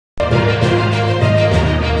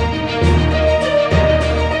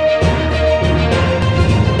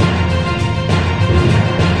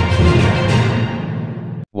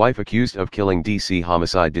Wife accused of killing DC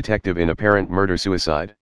homicide detective in apparent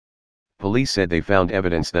murder-suicide. Police said they found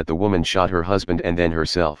evidence that the woman shot her husband and then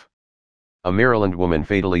herself. A Maryland woman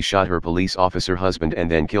fatally shot her police officer husband and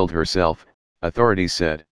then killed herself, authorities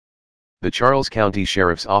said. The Charles County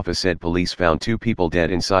Sheriff's Office said police found 2 people dead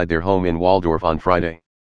inside their home in Waldorf on Friday.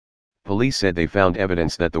 Police said they found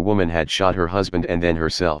evidence that the woman had shot her husband and then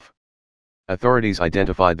herself. Authorities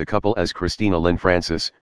identified the couple as Christina Lynn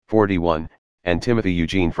Francis, 41, and Timothy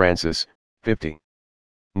Eugene Francis, 50.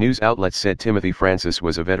 News outlets said Timothy Francis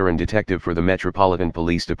was a veteran detective for the Metropolitan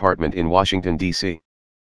Police Department in Washington, D.C.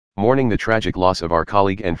 Mourning the tragic loss of our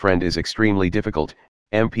colleague and friend is extremely difficult,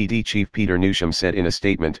 MPD Chief Peter Newsham said in a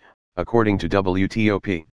statement, according to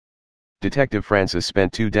WTOP. Detective Francis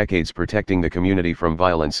spent 2 decades protecting the community from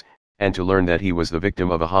violence, and to learn that he was the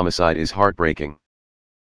victim of a homicide is heartbreaking.